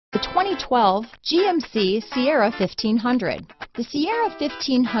The 2012 GMC Sierra 1500. The Sierra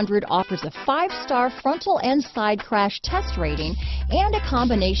 1500 offers a 5-star frontal and side crash test rating and a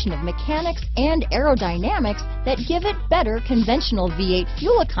combination of mechanics and aerodynamics that give it better conventional V8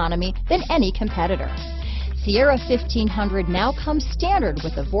 fuel economy than any competitor. Sierra 1500 now comes standard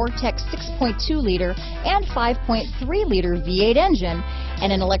with a Vortex 6.2-liter and 5.3-liter V8 engine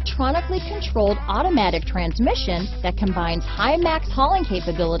and an electronically controlled automatic transmission that combines high max hauling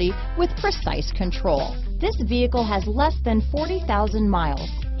capability with precise control. This vehicle has less than 40,000 miles.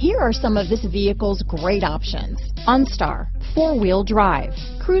 Here are some of this vehicle's great options: OnStar, 4-wheel drive,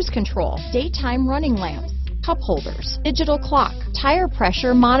 cruise control, daytime running lamps, cup holders, digital clock, tire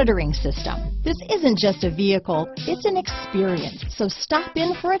pressure monitoring system. This isn't just a vehicle, it's an experience. So stop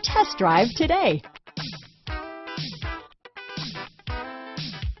in for a test drive today.